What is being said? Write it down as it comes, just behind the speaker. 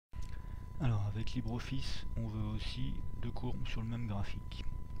Alors avec LibreOffice, on veut aussi deux courbes sur le même graphique.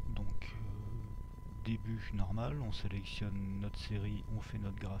 Donc début normal, on sélectionne notre série, on fait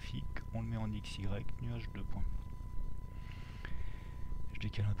notre graphique, on le met en XY, nuage 2 points. Je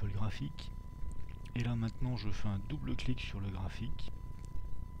décale un peu le graphique. Et là maintenant je fais un double clic sur le graphique,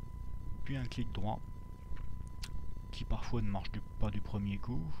 puis un clic droit, qui parfois ne marche pas du premier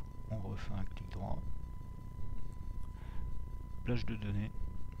coup. On refait un clic droit, plage de données,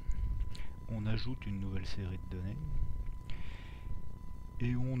 on ajoute une nouvelle série de données,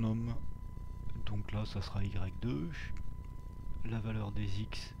 et on nomme, donc là ça sera Y2, la valeur des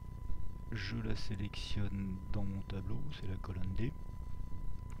X, je la sélectionne dans mon tableau, c'est la colonne D.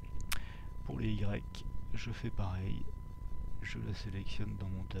 Pour les Y, je fais pareil, je la sélectionne dans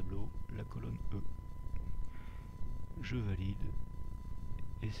mon tableau, la colonne E. Je valide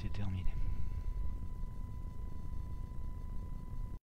et c'est terminé.